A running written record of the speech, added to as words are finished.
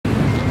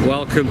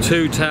Welcome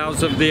to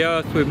Tales of the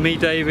Earth with me,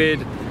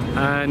 David,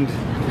 and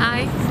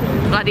hi,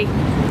 Vladdy.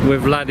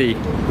 With Vladdy.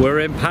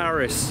 We're in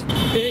Paris.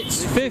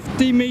 It's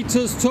 50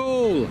 meters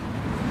tall,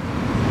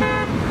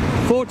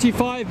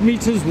 45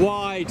 meters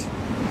wide,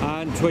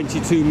 and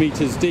 22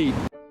 meters deep.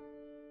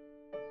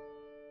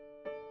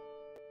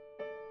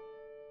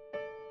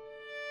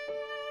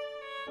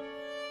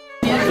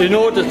 In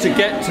order to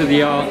get to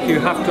the Arc, you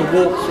have to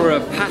walk through a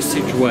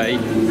passageway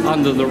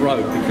under the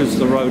road because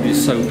the road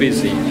is so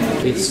busy.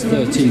 It's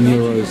 13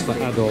 euros for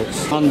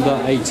adults.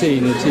 Under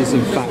 18, it is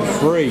in fact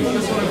free.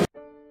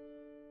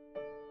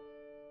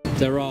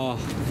 There are,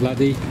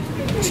 Vladdy,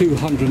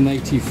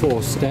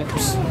 284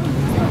 steps.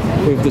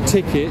 With the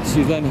tickets,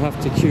 you then have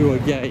to queue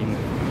again.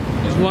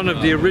 One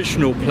of the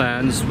original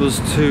plans was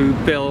to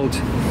build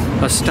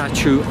a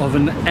statue of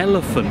an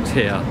elephant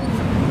here,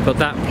 but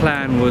that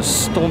plan was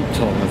stomped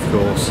on, of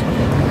course.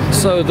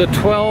 So the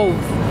 12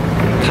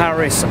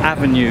 Paris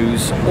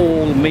avenues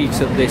all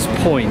meet at this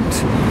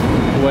point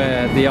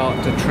where the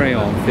Arc de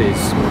Triomphe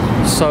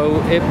is.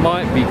 So it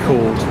might be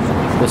called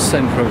the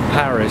centre of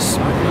Paris,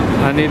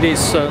 and it is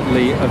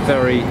certainly a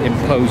very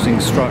imposing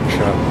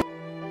structure.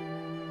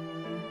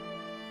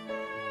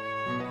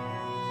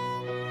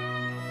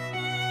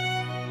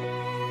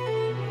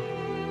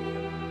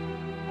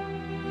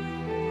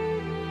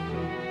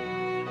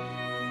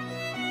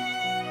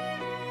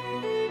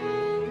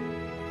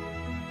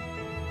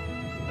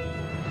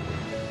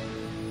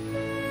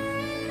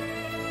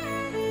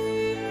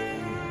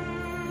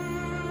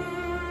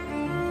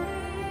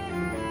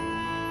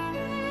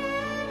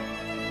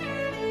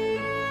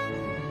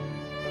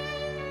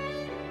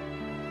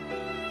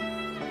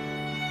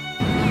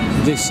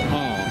 This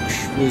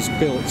arch was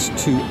built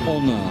to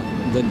honour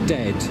the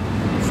dead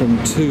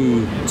from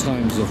 2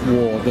 times of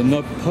war, the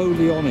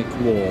Napoleonic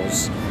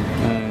Wars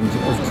and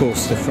of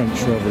course the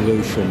French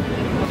Revolution,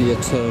 the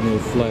eternal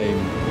flame.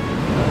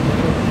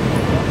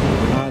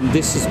 And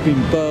this has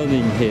been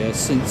burning here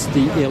since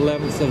the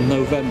 11th of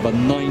November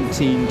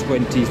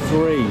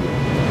 1923.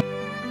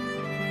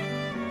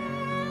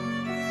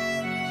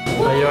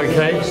 Are you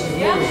okay?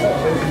 Yeah.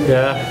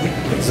 Yeah,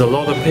 there's a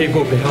lot of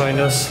people behind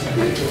us.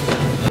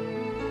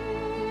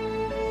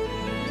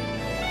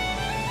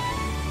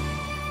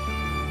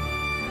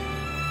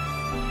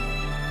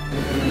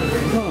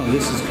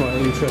 This is quite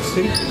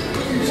interesting,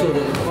 sort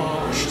of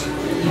arched,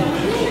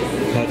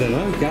 I don't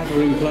know,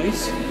 gathering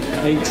place,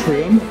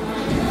 atrium,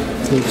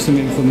 with some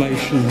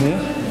information here.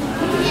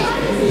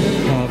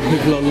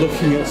 People are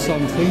looking at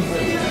something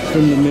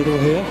from the middle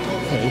here.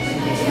 Okay.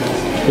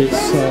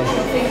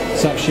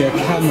 It's actually a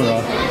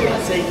camera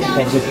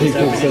of the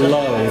people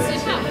below.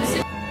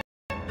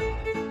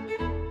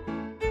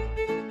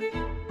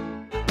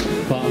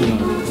 But no,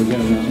 we're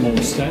going up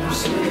more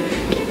steps.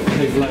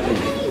 Hey Vladdy.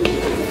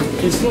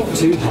 It's not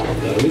too hard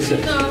though, is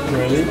it? No.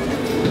 Really?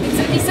 It's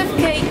a piece of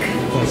cake.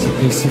 That's a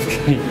piece of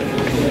cake.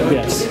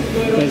 Yes,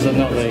 there's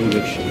another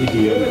English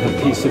idiom,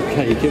 a piece of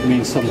cake. It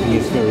means something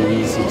is very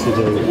easy to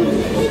do.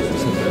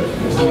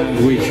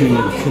 And we can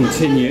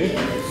continue,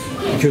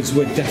 because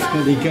we're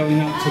definitely going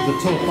up to the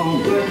top,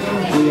 aren't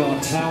we? We are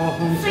tower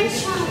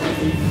hunters.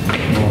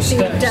 More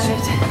steps.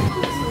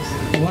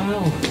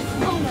 Wow.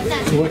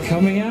 So we're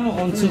coming out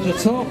onto the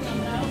top.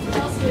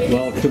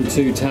 Welcome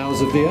to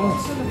Tales of the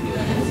Earth,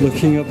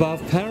 looking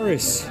above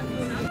Paris.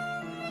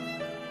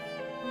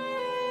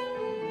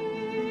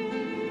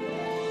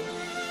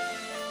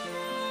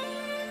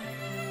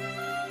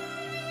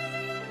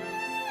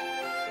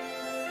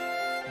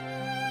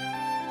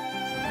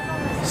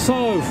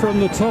 So, from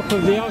the top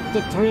of the Arc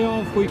de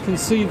Triomphe we can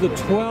see the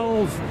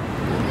 12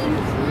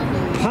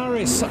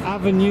 Paris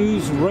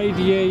avenues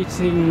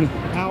radiating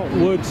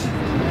outward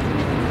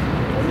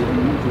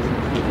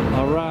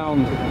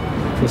around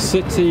the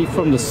city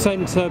from the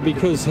centre,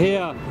 because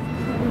here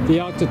the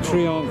Arc de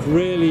Triomphe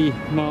really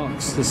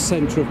marks the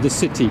centre of the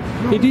city.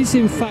 It is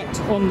in fact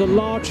on the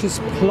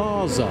largest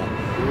plaza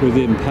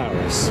within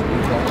Paris.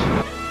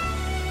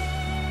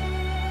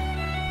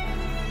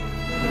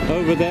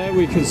 Over there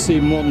we can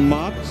see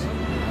Montmartre.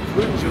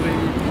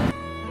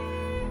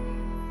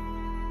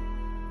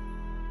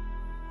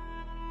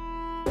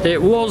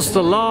 It was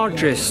the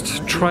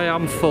largest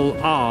triumphal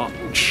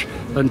arch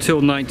until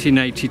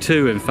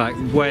 1982, in fact,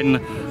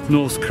 when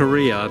North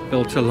Korea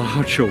built a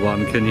larger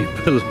one, can you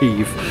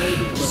believe?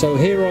 So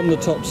here on the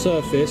top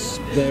surface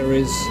there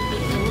is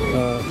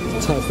a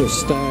type of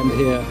stand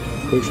here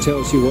which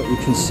tells you what you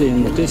can see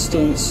in the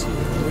distance.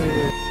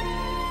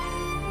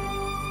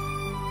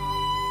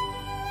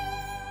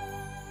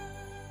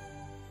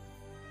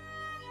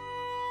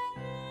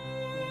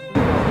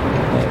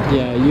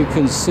 Yeah, you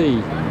can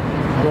see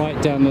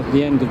right down at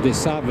the end of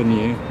this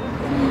avenue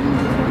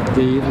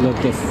the La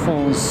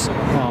Défense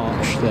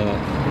arch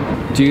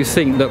there. Do you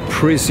think that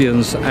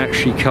Parisians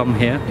actually come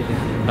here?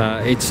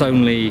 It's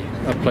only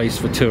a place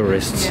for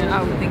tourists. Yeah,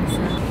 I would think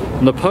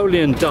so.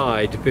 Napoleon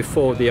died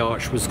before the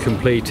arch was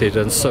completed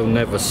and so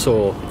never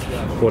saw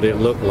what it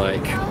looked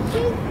like.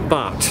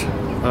 But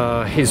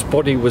his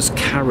body was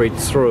carried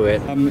through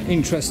it.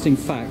 Interesting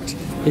fact,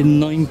 in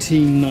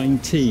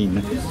 1919,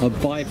 a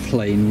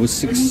biplane was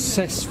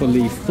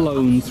successfully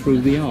flown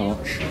through the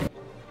arch.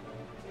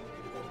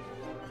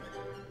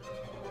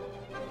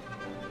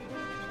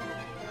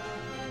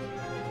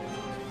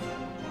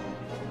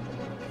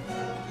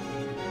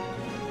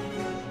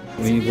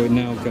 We're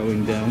now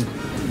going down,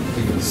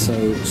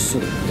 so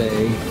sort of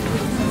day.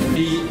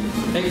 The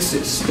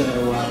exit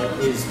stairwell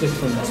is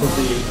different to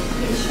the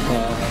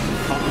up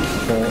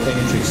or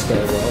entry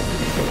stairwell,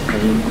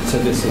 to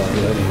this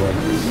level anyway.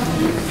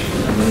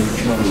 And then you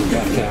come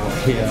back out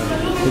here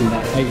in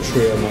that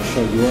atrium I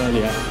showed you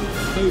earlier.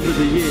 Over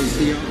the years,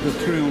 the Arc de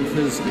Triomphe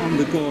has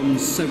undergone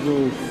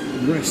several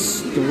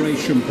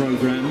restoration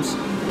programs.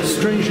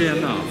 Strangely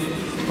enough,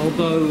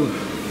 although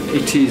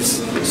it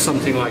is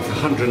something like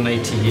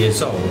 180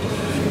 years old,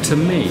 to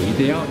me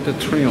the Arc de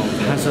Triomphe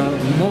has a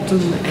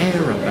modern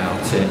air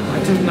about it.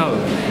 I don't know,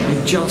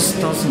 it just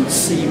doesn't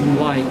seem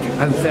like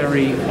a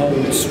very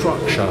old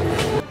structure.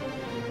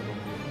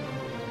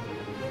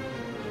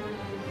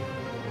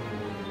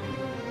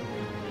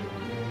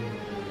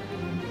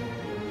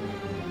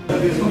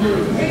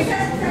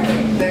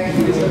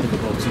 The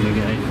bottom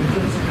again,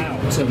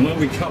 out, and when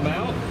we come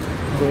out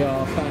we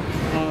are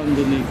back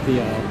underneath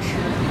the arch.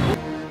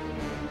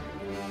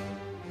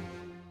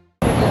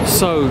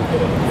 So,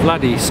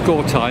 Vladdy,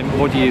 score time,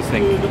 what do you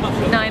think?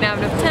 9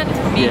 out of 10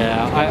 for me.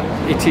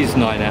 Yeah, it is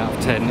 9 out of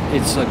 10.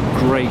 It's a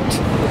great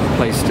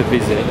place to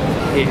visit.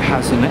 It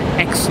has an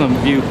excellent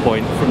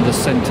viewpoint from the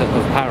centre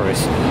of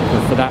Paris,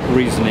 and for that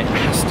reason it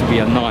has to be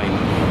a 9.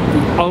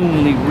 The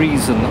only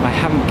reason I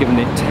haven't given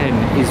it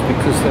 10 is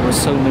because there are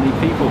so many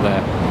people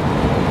there.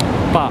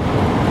 But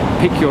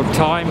pick your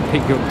time,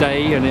 pick your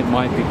day, and it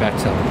might be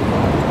better.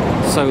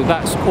 So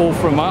that's all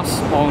from us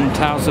on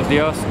Towers of the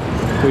Earth.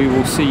 We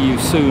will see you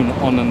soon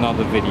on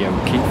another video.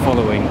 Keep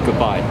following.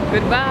 Goodbye.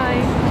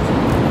 Goodbye.